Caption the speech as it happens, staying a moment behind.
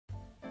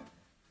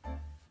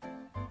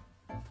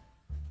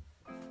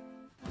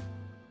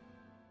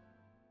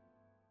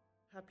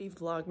Happy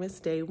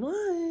Vlogmas day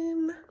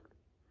 1.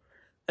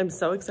 I'm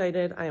so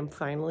excited. I am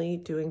finally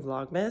doing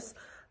Vlogmas.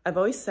 I've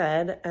always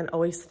said and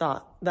always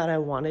thought that I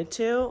wanted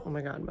to. Oh my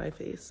God, my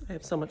face. I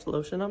have so much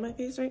lotion on my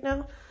face right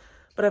now.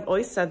 But I've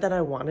always said that I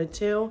wanted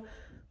to.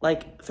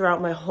 Like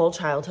throughout my whole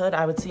childhood,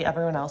 I would see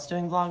everyone else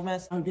doing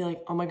Vlogmas. I would be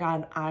like, oh my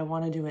God, I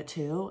want to do it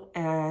too.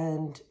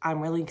 And I'm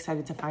really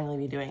excited to finally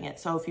be doing it.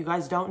 So if you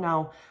guys don't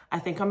know, I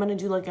think I'm going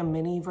to do like a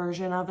mini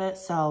version of it.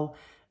 So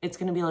it's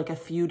going to be like a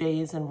few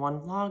days in one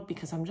vlog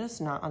because I'm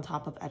just not on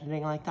top of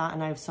editing like that.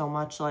 And I have so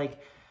much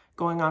like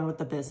going on with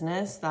the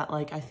business that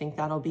like, I think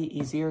that'll be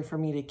easier for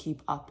me to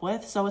keep up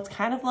with. So it's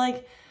kind of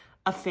like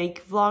a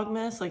fake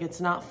Vlogmas. Like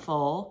it's not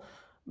full,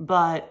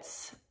 but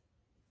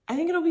I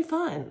think it'll be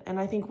fun. And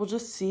I think we'll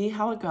just see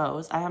how it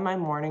goes. I have my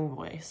morning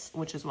voice,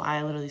 which is why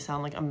I literally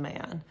sound like a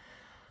man.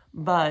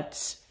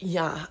 But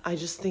yeah, I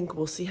just think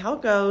we'll see how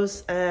it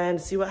goes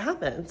and see what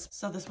happens.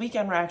 So this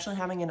weekend, we're actually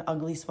having an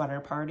ugly sweater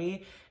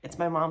party. It's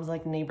my mom's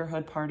like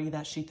neighborhood party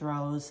that she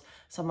throws.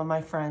 Some of my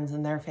friends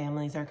and their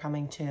families are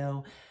coming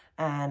too.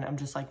 And I'm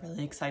just like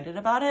really excited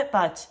about it.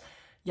 But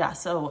yeah,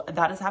 so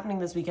that is happening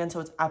this weekend. So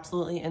it's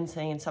absolutely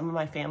insane. Some of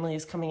my family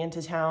is coming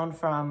into town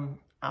from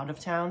out of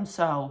town.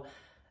 So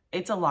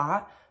it's a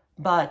lot.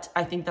 But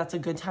I think that's a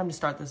good time to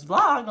start this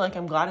vlog. Like,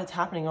 I'm glad it's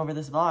happening over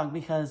this vlog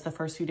because the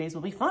first few days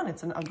will be fun.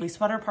 It's an ugly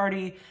sweater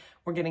party.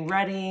 We're getting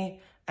ready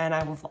and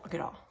I will vlog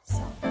it all.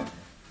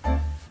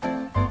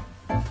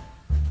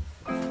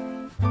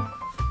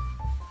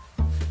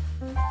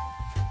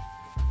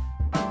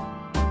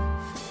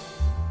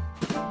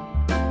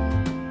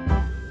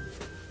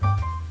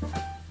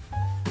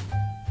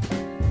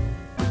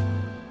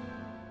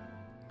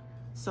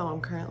 So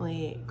I'm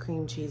currently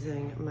cream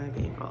cheesing my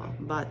bagel,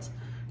 but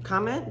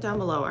comment down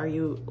below, are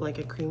you like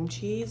a cream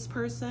cheese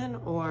person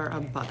or a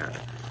butter?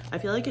 I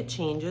feel like it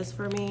changes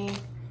for me.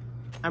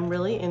 I'm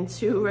really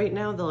into right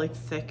now the like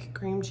thick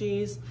cream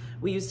cheese.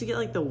 We used to get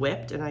like the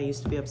whipped and I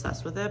used to be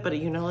obsessed with it, but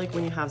you know, like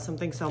when you have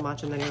something so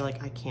much and then you're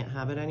like, I can't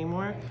have it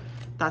anymore.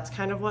 That's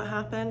kind of what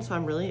happened. So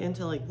I'm really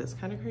into like this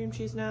kind of cream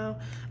cheese now.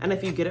 And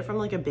if you get it from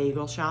like a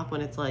bagel shop when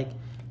it's like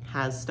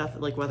has stuff,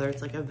 like whether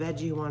it's like a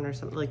veggie one or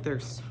something, like they're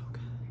so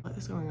good. What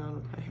is going on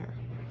with my hair?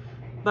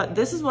 But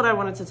this is what I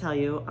wanted to tell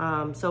you.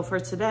 So for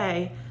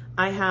today,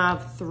 I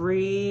have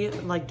 3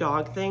 like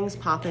dog things,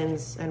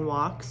 pop-ins and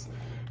walks.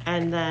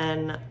 And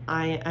then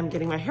I am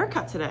getting my hair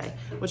cut today,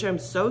 which I'm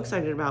so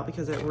excited about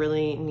because it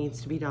really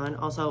needs to be done.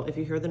 Also, if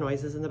you hear the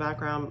noises in the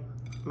background,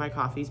 my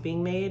coffee's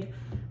being made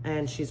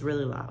and she's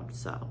really loud,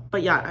 so.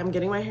 But yeah, I'm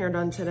getting my hair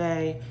done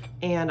today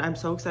and I'm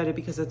so excited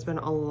because it's been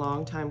a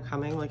long time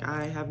coming. Like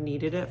I have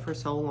needed it for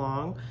so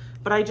long,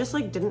 but I just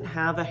like didn't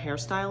have a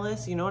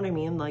hairstylist, you know what I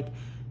mean? Like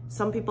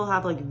some people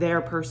have like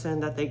their person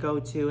that they go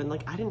to and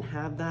like I didn't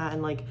have that,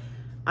 and like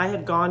I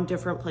had gone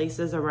different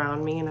places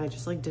around me and I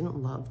just like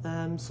didn't love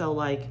them. So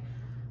like,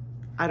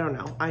 I don't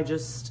know, I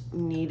just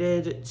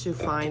needed to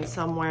find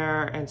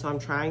somewhere, and so I'm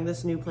trying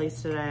this new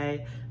place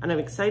today and I'm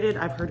excited.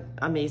 I've heard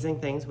amazing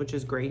things, which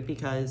is great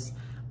because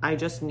I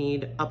just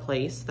need a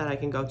place that I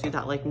can go to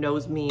that like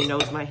knows me,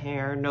 knows my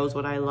hair, knows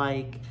what I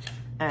like.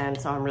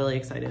 And so I'm really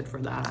excited for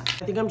that.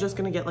 I think I'm just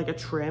gonna get like a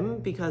trim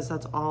because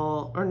that's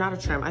all, or not a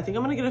trim. I think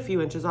I'm gonna get a few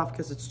inches off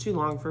because it's too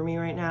long for me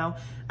right now.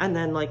 And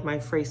then like my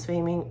face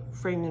framing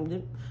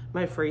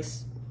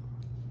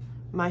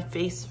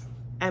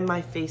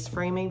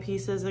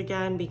pieces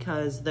again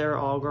because they're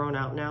all grown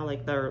out now,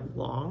 like they're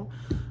long.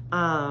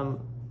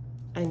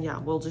 And yeah,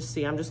 we'll just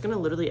see. I'm just gonna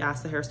literally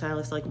ask the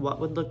hairstylist like what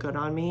would look good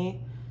on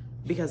me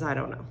because I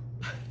don't know.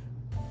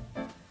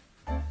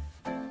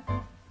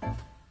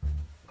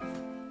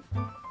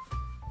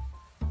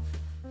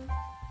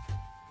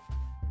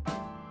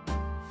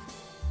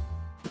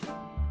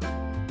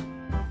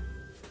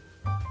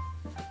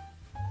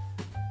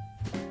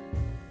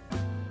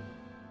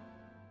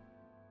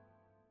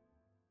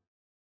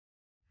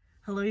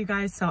 Hello you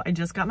guys, so I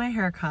just got my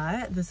hair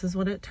cut. This is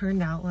what it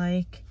turned out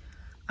like.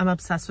 I'm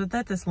obsessed with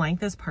it. This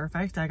length is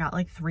perfect. I got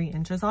like 3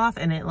 inches off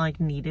and it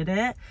like needed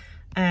it.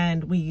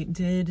 And we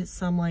did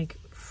some like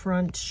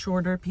front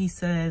shorter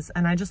pieces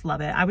and I just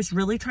love it. I was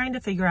really trying to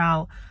figure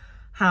out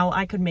how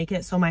I could make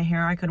it so my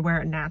hair, I could wear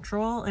it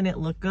natural and it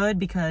looked good,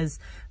 because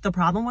the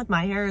problem with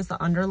my hair is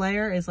the under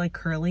layer is like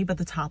curly, but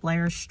the top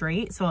layer is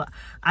straight. So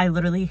I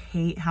literally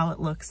hate how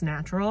it looks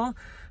natural.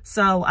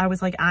 So I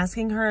was like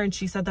asking her and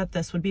she said that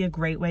this would be a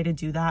great way to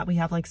do that. We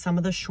have like some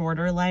of the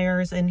shorter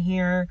layers in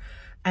here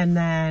and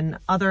then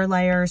other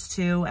layers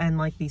too, and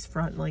like these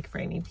front like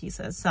framing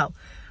pieces. So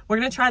we're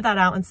gonna try that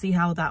out and see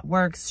how that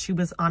works. She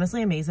was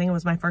honestly amazing. It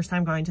was my first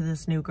time going to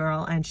this new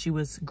girl and she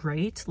was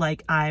great.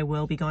 Like I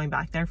will be going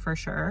back there for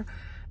sure.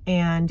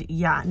 And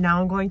yeah,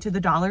 now I'm going to the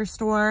dollar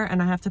store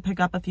and I have to pick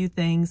up a few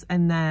things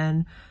and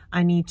then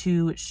I need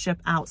to ship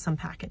out some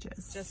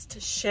packages. Just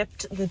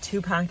shipped the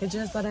 2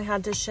 packages that I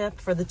had to ship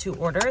for the 2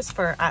 orders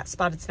for at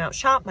Spotted Snout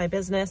Shop, my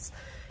business.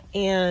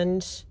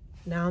 And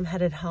now I'm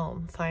headed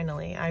home,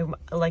 finally. I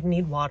like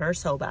need water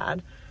so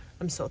bad.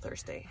 I'm so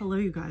thirsty. Hello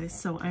you guys.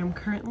 So I'm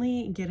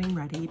currently getting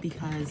ready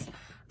because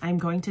I'm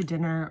going to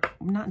dinner,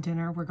 not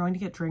dinner, we're going to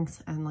get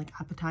drinks and like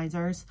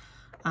appetizers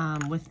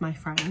with my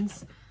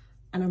friends.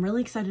 And I'm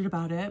really excited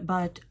about it.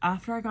 But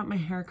after I got my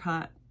hair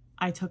cut,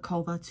 I took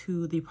Kova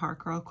to the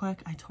park real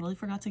quick. I totally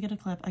forgot to get a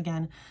clip.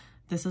 Again,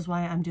 this is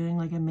why I'm doing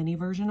like a mini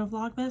version of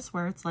Vlogmas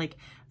where it's like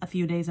a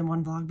few days in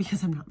one vlog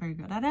because I'm not very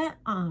good at it.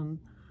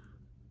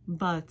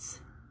 But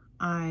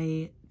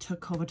I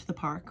took Kova to the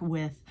park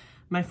with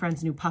my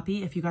friend's new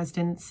puppy. If you guys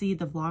didn't see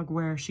the vlog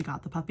where she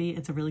got the puppy,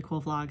 it's a really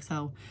cool vlog.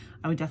 So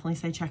I would definitely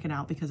say check it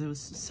out because it was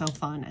so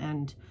fun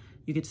and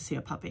you get to see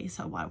a puppy.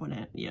 So why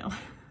wouldn't you?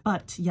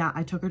 But yeah,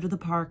 I took her to the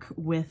park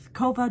with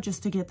Kova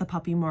just to get the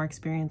puppy more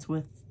experience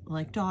with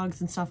like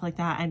dogs and stuff like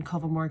that, and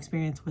Kova more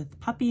experience with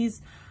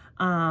puppies.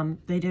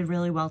 They did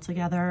really well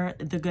together.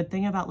 The good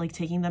thing about like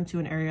taking them to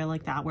an area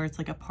like that where it's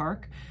like a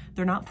park,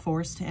 they're not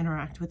forced to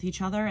interact with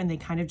each other and they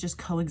kind of just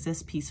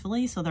coexist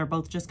peacefully. So they're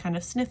both just kind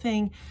of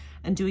sniffing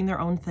and doing their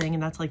own thing,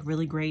 and that's like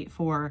really great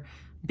for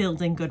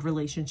building good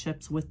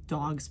relationships with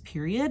dogs,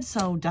 period.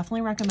 So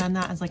definitely recommend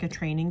that as like a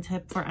training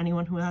tip for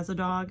anyone who has a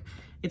dog.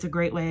 It's a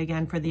great way,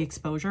 again, for the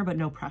exposure, but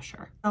no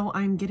pressure. So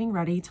I'm getting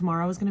ready.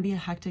 Tomorrow is gonna be a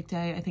hectic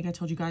day. I think I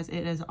told you guys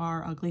it is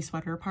our ugly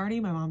sweater party.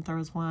 My mom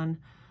throws one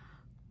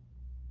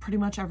pretty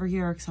much every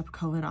year, except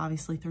COVID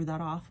obviously threw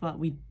that off, but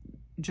we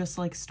just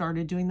like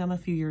started doing them a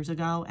few years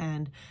ago,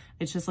 and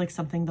it's just like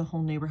something the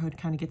whole neighborhood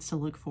kind of gets to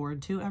look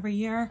forward to every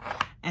year,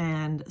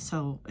 and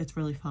so it's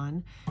really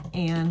fun.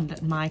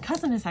 And my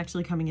cousin is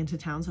actually coming into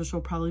town, so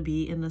she'll probably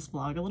be in this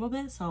vlog a little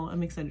bit, so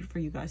I'm excited for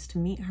you guys to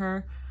meet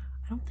her.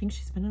 I don't think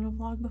she's been in a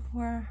vlog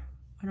before.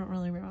 I don't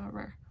really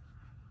remember,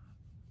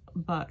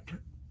 but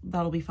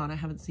that'll be fun. I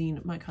haven't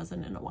seen my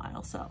cousin in a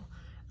while, so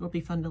it'll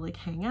be fun to like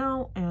hang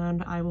out,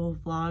 and I will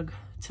vlog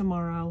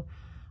tomorrow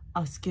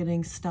us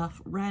getting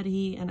stuff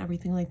ready and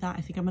everything like that.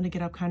 I think I'm gonna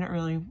get up kind of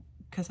early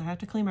because I have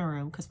to clean my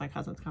room because my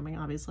cousin's coming,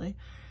 obviously,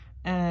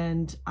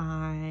 and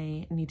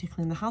I need to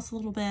clean the house a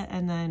little bit,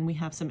 and then we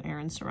have some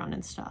errands to run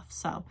and stuff.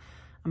 So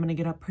I'm gonna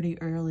get up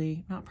pretty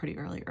early, not pretty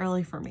early,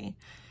 early for me,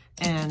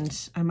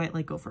 and I might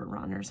like go for a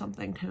run or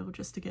something too,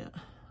 just to get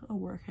a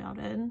workout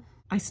in.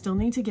 I still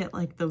need to get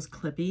like those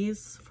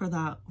clippies for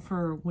that,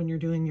 for when you're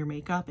doing your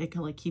makeup. It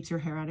like keeps your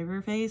hair out of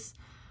your face.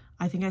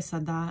 I think I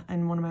said that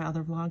in one of my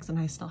other vlogs, and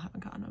I still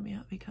haven't gotten them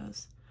yet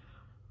because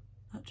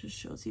that just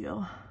shows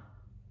you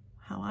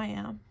how I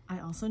am. I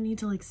also need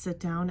to like sit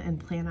down and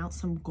plan out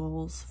some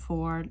goals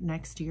for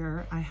next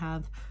year. I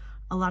have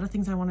a lot of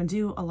things I want to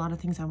do, a lot of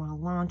things I want to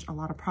launch, a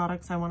lot of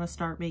products I want to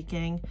start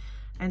making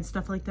and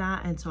stuff like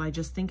that. And so I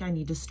just think I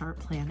need to start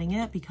planning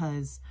it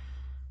because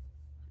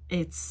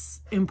it's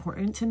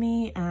important to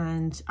me,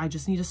 and I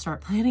just need to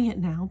start planning it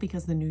now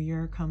because the new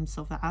year comes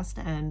so fast,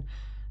 and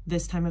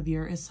this time of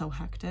year is so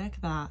hectic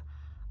that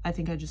I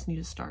think I just need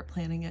to start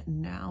planning it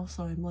now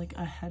so I'm like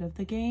ahead of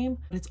the game.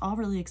 But it's all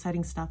really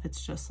exciting stuff.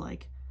 It's just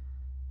like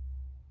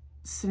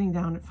sitting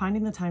down,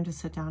 finding the time to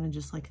sit down and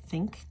just like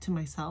think to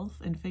myself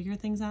and figure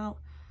things out.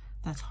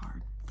 That's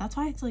hard. That's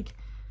why it's like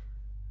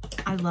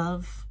I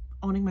love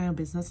owning my own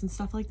business and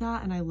stuff like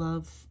that, and I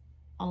love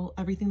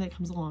everything that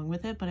comes along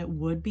with it, but it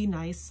would be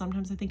nice.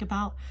 Sometimes I think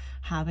about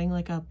having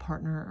like a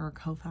partner or a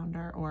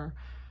co-founder or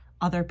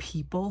other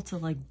people to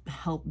like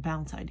help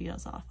bounce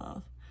ideas off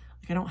of.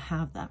 Like I don't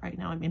have that right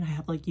now. I mean, I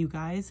have like you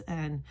guys,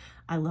 and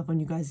I love when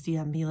you guys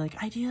DM me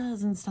like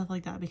ideas and stuff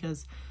like that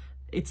because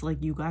it's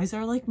like you guys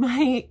are like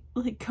my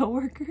like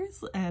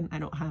coworkers, and I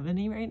don't have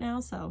any right now,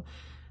 so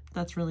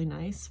that's really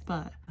nice.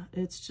 But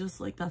it's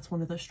just like that's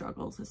one of the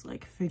struggles, is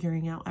like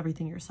figuring out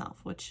everything yourself,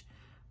 which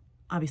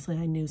obviously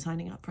I knew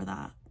signing up for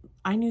that.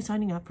 I knew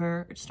signing up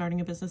for starting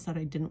a business that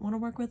I didn't want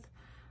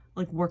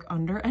to work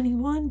under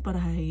anyone, but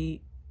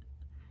I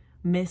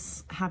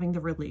miss having the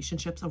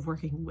relationships of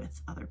working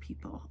with other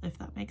people, if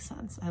that makes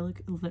sense. I look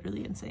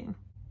literally insane.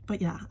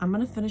 But yeah, I'm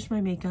gonna finish my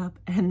makeup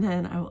and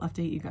then I will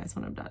update you guys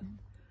when I'm done.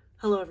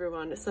 Hello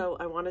everyone. So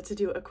I wanted to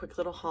do a quick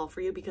little haul for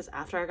you because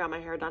after I got my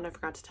hair done, I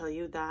forgot to tell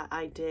you that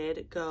I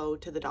did go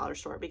to the dollar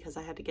store because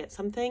I had to get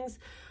some things.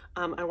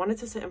 I wanted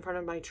to sit in front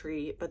of my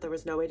tree, but there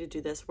was no way to do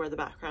this where the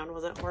background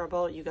wasn't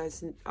horrible. You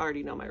guys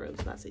already know my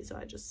room's messy, so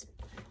I just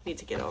need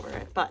to get over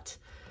it. But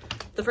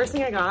the first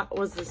thing I got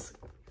was this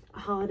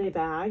holiday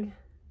bag,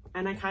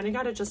 and I kind of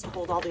got it just to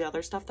hold all the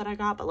other stuff that I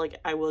got, but like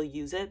I will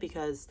use it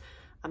because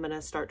I'm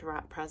gonna start to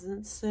wrap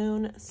presents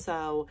soon.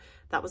 So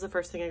that was the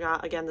first thing I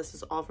got. Again, this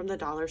is all from the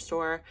dollar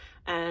store,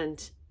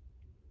 and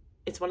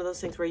it's one of those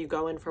things where you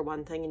go in for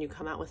one thing and you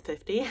come out with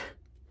 50.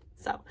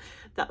 So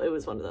it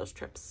was one of those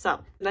trips. So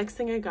next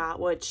thing I got,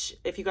 which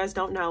if you guys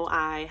don't know,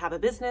 I have a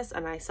business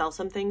and I sell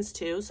some things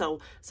too.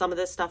 So some of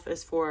this stuff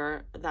is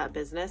for that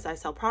business. I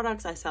sell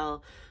products, I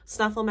sell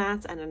snuffle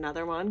mats, and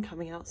another one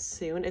coming out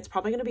soon. It's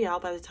probably gonna be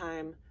out by the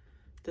time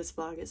this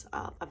vlog is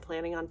up. I'm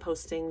planning on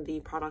posting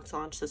the product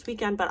launch this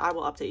weekend, but I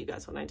will update you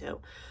guys when I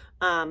do.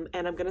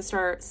 And I'm gonna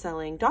start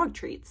selling dog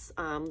treats,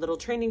 little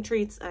training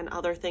treats and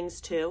other things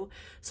too.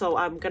 So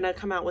I'm gonna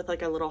come out with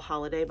like a little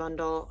holiday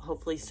bundle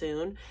hopefully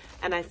soon.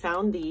 And I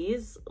found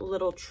these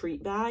little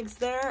treat bags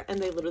there, and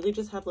they literally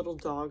just have little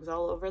dogs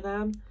all over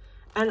them.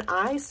 And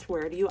I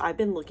swear to you, I've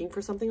been looking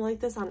for something like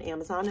this on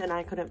Amazon and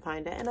I couldn't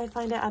find it. And I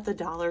find it at the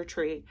Dollar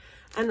Tree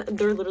and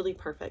they're literally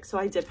perfect. So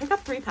I did pick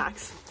up 3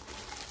 packs.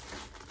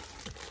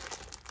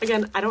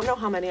 Again, I don't know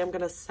how many I'm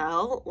going to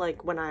sell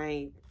like when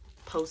I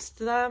post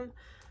them.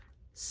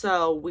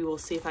 So we will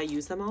see if I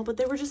use them all, but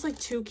they were just like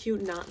too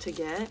cute not to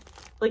get.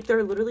 Like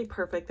they're literally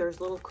perfect. There's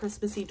little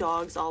Christmassy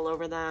dogs all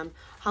over them,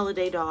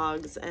 holiday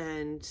dogs,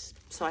 and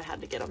so I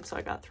had to get them. So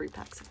I got 3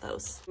 packs of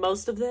those.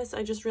 Most of this,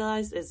 I just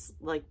realized, is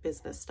like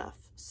business stuff.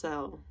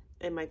 So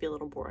it might be a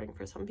little boring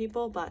for some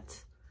people,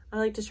 but I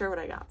like to share what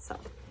I got. So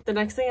the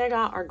next thing I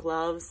got are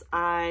gloves.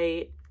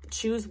 I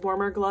choose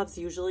warmer gloves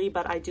usually,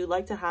 but I do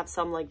like to have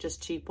some like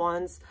just cheap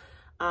ones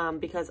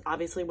because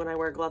obviously when I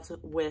wear gloves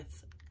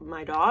with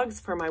my dogs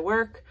for my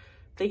work,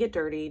 they get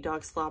dirty,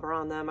 dogs slobber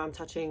on them, I'm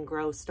touching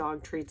gross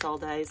dog treats all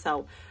day.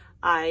 So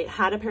I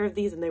had a pair of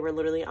these and they were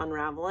literally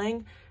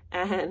unraveling,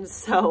 and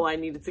so I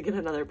needed to get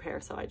another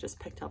pair, so I just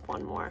picked up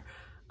one more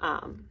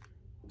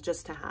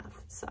just to have.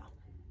 So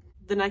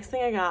the next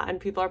thing I got, and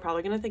people are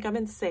probably gonna think I'm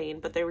insane,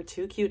 but they were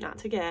too cute not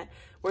to get,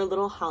 were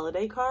little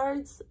holiday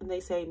cards, and they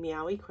say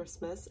Meowie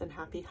Christmas and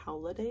Happy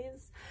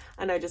Holidays.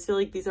 And I just feel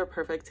like these are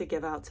perfect to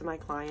give out to my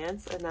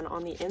clients. And then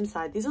on the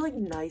inside, these are like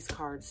nice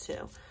cards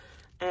too,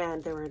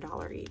 and they were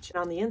 $1 each.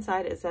 And on the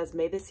inside it says,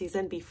 may the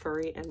season be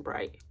furry and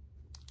bright.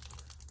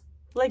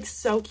 Like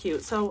so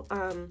cute. So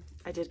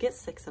I did get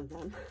 6 of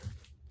them.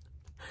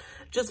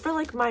 Just for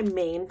like my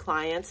main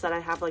clients that I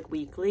have like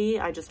weekly,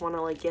 I just want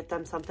to like get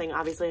them something.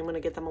 Obviously I'm going to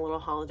get them a little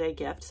holiday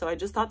gift. So I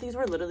just thought these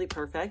were literally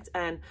perfect.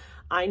 And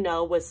I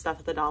know with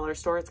stuff at the dollar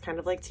store, it's kind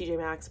of like TJ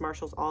Maxx,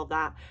 Marshalls, all of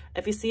that.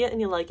 If you see it and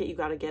you like it, you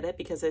got to get it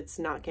because it's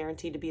not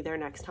guaranteed to be there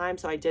next time.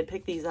 So I did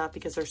pick these up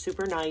because they're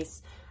super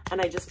nice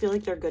and I just feel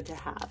like they're good to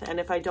have. And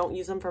if I don't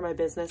use them for my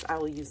business, I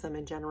will use them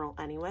in general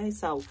anyway.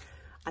 So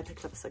I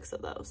picked up 6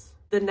 of those.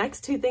 The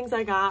next 2 things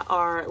I got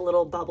are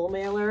little bubble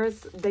mailers.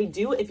 They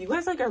do, if you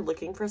guys like are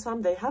looking for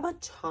some, they have a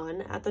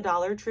ton at the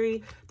Dollar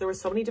Tree. There were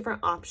so many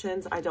different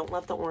options. I don't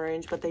love the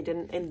orange, but they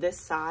didn't, in this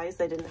size,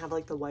 they didn't have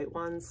like the white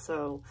ones.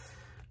 So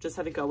just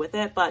had to go with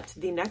it. But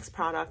the next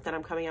product that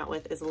I'm coming out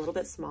with is a little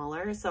bit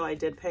smaller. So I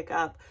did pick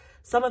up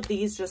some of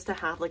these just to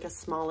have like a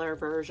smaller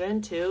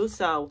version too.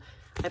 So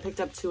I picked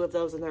up 2 of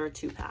those and they're a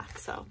 2-pack.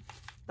 So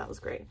that was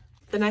great.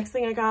 The next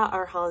thing I got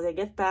are holiday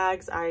gift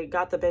bags. I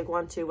got the big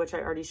one too, which I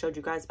already showed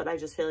you guys, but I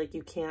just feel like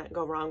you can't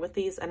go wrong with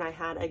these. And I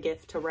had a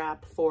gift to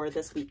wrap for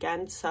this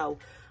weekend, so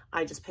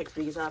I just picked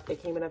these up. They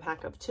came in a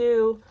pack of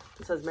 2.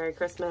 It says Merry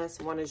Christmas.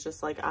 One is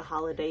just like a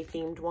holiday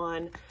themed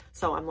one.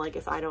 So I'm like,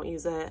 if I don't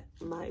use it,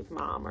 my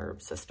mom or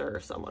sister or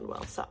someone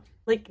will. So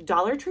like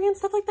Dollar Tree and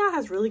stuff like that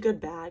has really good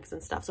bags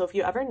and stuff. So if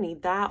you ever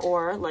need that,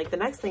 or like the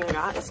next thing I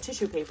got is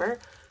tissue paper,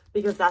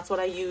 because that's what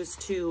I use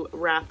to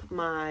wrap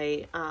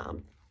my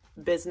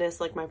business,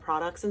 like my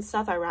products and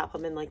stuff. I wrap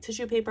them in like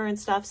tissue paper and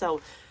stuff.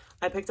 So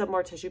I picked up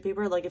more tissue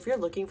paper. Like if you're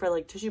looking for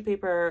like tissue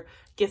paper,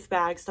 gift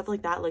bags, stuff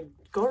like that, like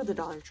go to the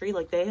Dollar Tree.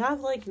 Like they have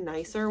like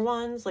nicer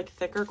ones, like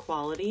thicker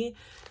quality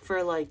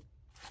for like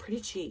pretty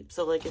cheap.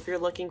 So like if you're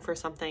looking for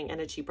something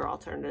and a cheaper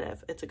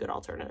alternative, it's a good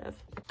alternative.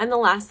 And the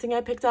last thing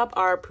I picked up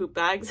are poop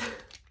bags.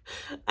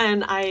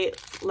 And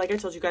like I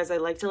told you guys, I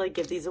like to like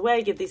give these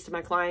away, give these to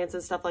my clients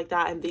and stuff like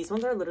that. And these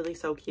ones are literally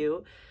so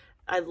cute.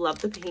 I love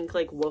the pink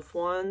like wolf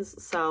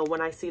ones. So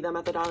when I see them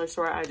at the dollar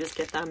store, I just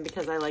get them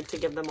because I like to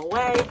give them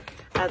away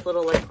as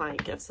little like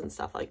client gifts and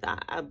stuff like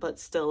that, but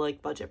still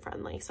like budget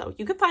friendly. So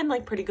you can find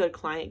like pretty good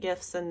client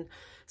gifts and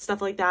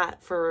stuff like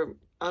that for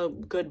a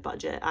good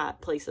budget at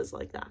places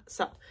like that.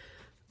 So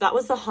that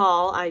was the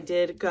haul. I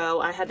did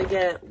go, I had to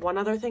get one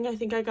other thing I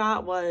think I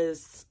got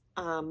was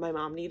my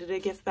mom needed a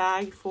gift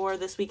bag for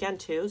this weekend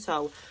too.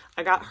 So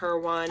I got her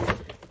one,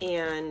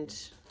 and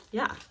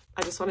yeah,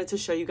 I just wanted to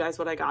show you guys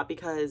what I got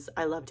because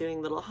I love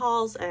doing little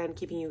hauls and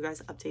keeping you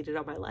guys updated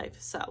on my life.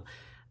 So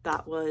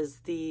that was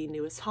the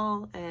newest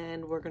haul,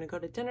 and we're gonna go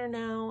to dinner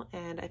now.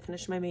 And I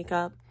finished my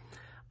makeup.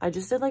 I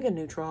just did like a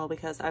neutral haul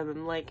because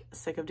I'm like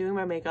sick of doing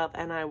my makeup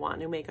and I want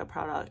new makeup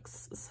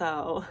products.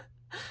 So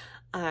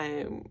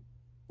I'm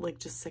like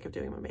just sick of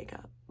doing my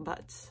makeup,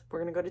 but we're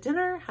gonna go to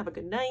dinner, have a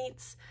good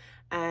night.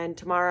 And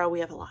tomorrow we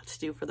have a lot to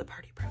do for the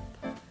party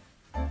prep.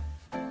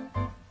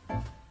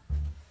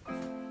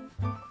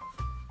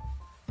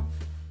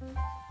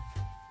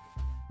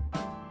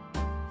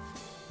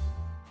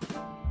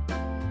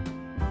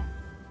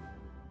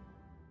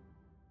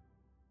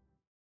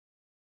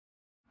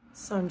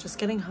 So I'm just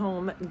getting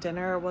home.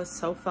 Dinner was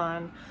so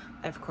fun.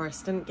 I of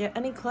course didn't get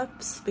any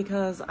clips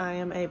because I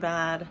am a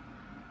bad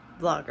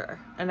vlogger,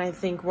 and I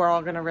think we're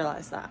all gonna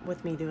realize that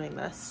with me doing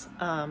this.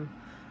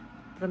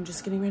 But I'm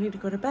just getting ready to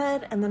go to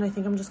bed, and then I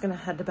think I'm just gonna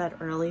head to bed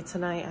early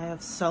tonight. I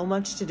have so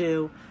much to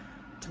do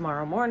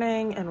tomorrow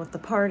morning and with the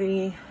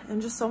party, and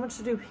just so much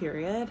to do,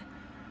 period.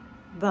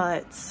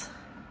 But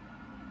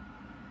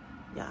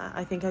yeah,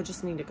 I think I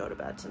just need to go to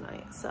bed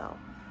tonight, so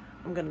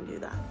I'm gonna do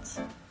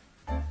that.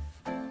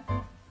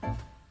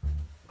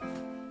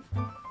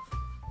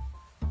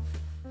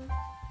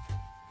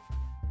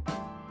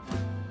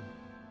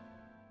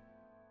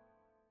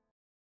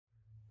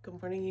 Good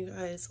morning, you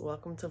guys,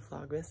 welcome to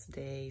Vlogmas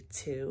day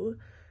 2.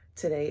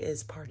 Today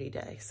is party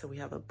day, so we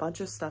have a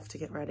bunch of stuff to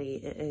get ready.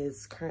 It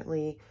is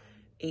currently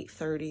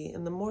 8:30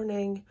 in the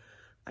morning.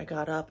 I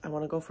got up, I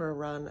want to go for a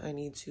run. I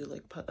need to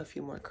like put a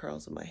few more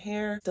curls in my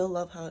hair. Still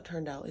love how it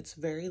turned out. It's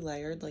very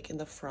layered like in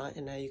the front,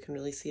 and now you can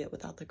really see it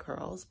without the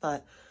curls,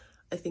 but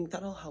I think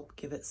that'll help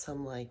give it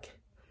some like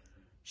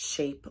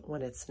shape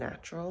when it's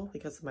natural,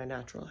 because my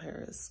natural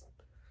hair is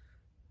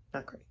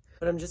not great.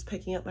 But I'm just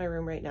picking up my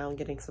room right now and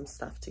getting some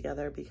stuff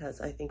together because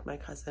I think my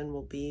cousin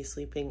will be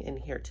sleeping in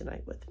here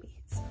tonight with me.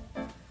 So.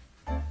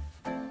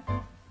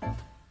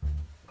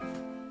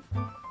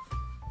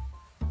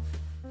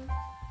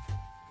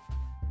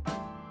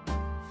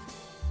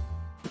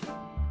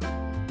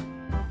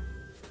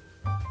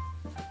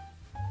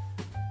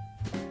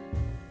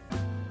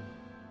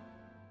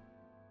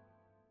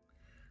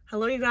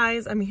 Hello you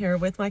guys, I'm here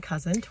with my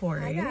cousin Tori.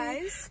 Hi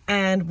guys.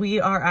 And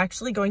we are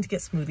actually going to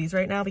get smoothies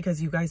right now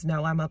because you guys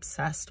know I'm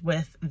obsessed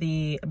with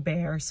the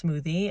bear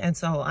smoothie, and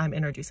so I'm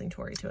introducing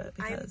Tori to it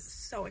because I'm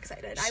so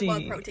excited. I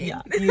love protein.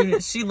 Yeah,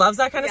 she loves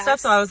that kind of stuff,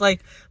 so I was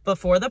like,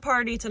 before the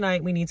party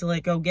tonight we need to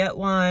like go get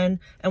one,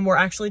 and we're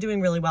actually doing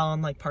really well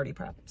on like party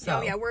prep. So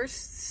oh yeah, we're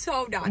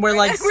so done. We're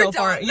like so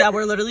far, yeah,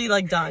 we're literally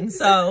like done.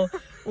 So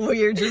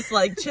we're just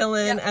like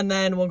chilling, and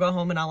then we'll go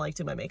home and I'll like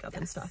do my makeup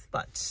and stuff.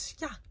 But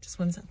yeah, just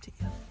wanted to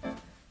update you.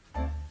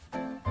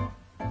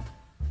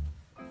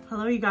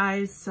 Hello you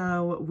guys,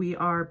 so we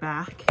are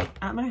back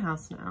at my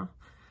house now,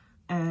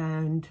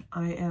 and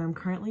I am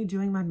currently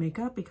doing my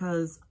makeup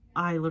because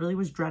I literally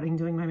was dreading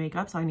doing my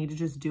makeup, so I need to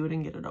just do it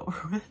and get it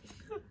over with.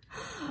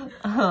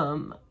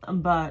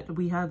 But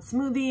we had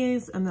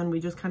smoothies, and then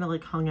we just kind of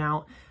like hung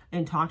out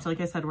and talked.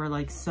 Like I said, we're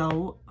like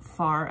so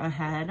far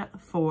ahead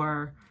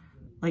for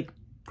like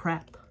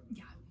prep.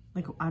 Yeah,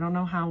 like I don't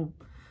know how.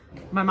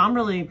 My mom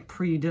really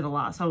pre-did a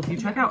lot, so if you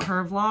check out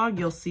her vlog,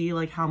 you'll see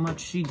like how much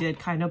she did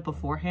kind of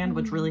beforehand,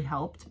 which really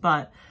helped.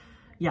 But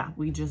yeah,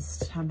 we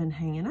just have been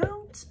hanging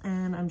out,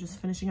 and I'm just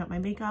finishing up my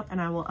makeup,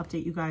 and I will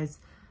update you guys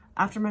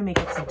after my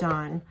makeup's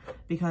done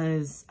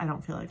because I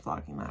don't feel like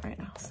vlogging that right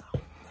now, so.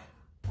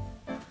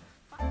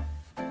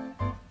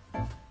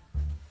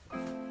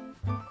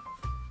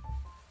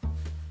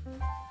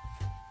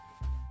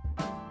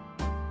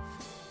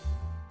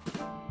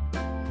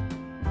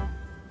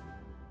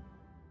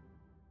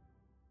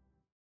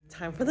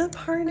 Time for the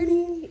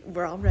party.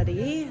 We're all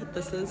ready.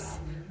 This is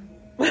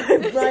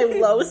my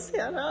low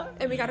Santa.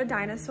 And we got a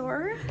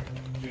dinosaur.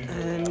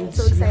 And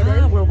so excited.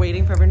 Yeah, we're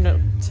waiting for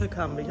everyone to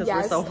come because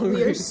we're so hungry.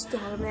 We are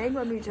starving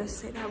when we just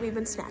say that. We've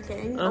been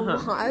snacking a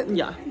lot.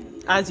 Yeah,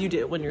 as you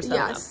do when you're setting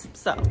up.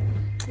 So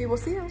we will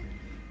see you.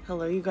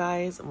 Hello you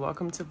guys,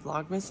 welcome to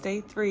Vlogmas day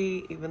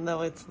 3, even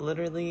though it's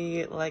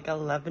literally like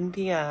 11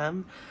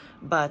 p.m.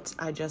 But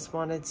I just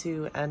wanted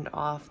to end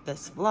off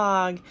this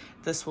vlog.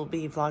 This will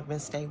be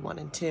Vlogmas day 1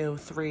 and 2,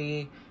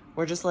 3.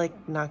 We're just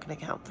like not gonna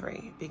count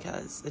 3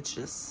 because it's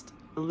just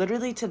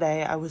literally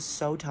today I was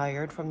so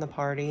tired from the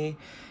party,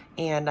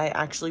 and I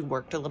actually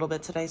worked a little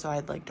bit today, so I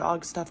had like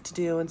dog stuff to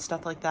do and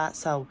stuff like that.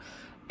 So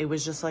it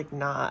was just like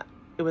the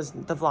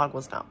vlog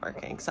was not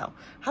working. So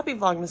happy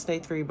Vlogmas day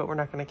 3, but we're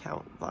not going to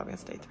count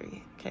Vlogmas day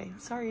 3. Okay,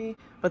 sorry.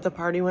 But the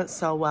party went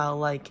so well.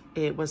 Like,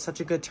 it was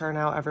such a good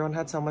turnout. Everyone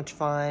had so much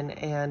fun,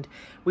 and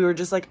we were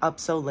just like up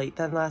so late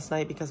then last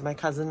night because my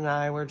cousin and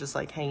I were just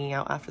like hanging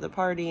out after the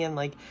party. And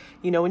like,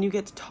 you know, when you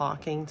get to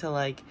talking to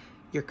like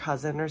your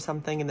cousin or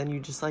something, and then you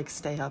just like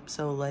stay up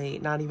so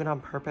late, not even on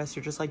purpose,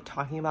 you're just like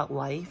talking about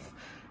life.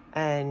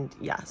 And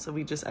yeah, so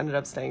we just ended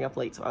up staying up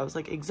late. So I was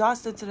like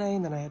exhausted today,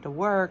 and then I had to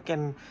work,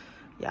 and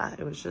yeah,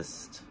 it was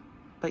just,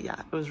 but yeah,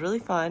 it was really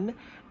fun.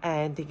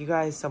 And thank you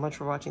guys so much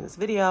for watching this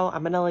video.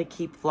 I'm gonna like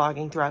keep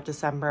vlogging throughout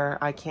December.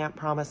 I can't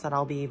promise that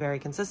I'll be very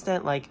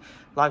consistent, like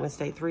Vlogmas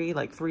day 3,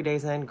 like 3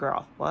 days in,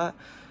 girl, what?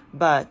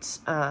 But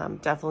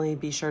definitely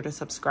be sure to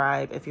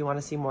subscribe if you want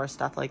to see more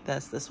stuff like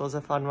this. This was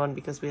a fun one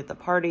because we had the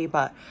party,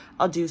 but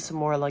I'll do some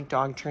more like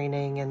dog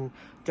training and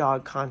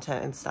dog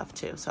content and stuff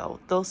too. So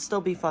there'll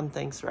still be fun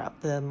things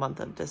throughout the month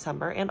of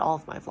December and all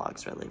of my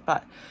vlogs really.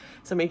 But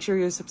so make sure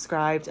you're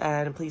subscribed,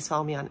 and please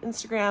follow me on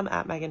Instagram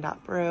at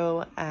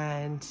megan.brew.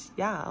 And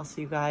yeah, I'll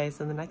see you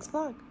guys in the next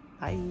vlog.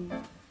 Bye.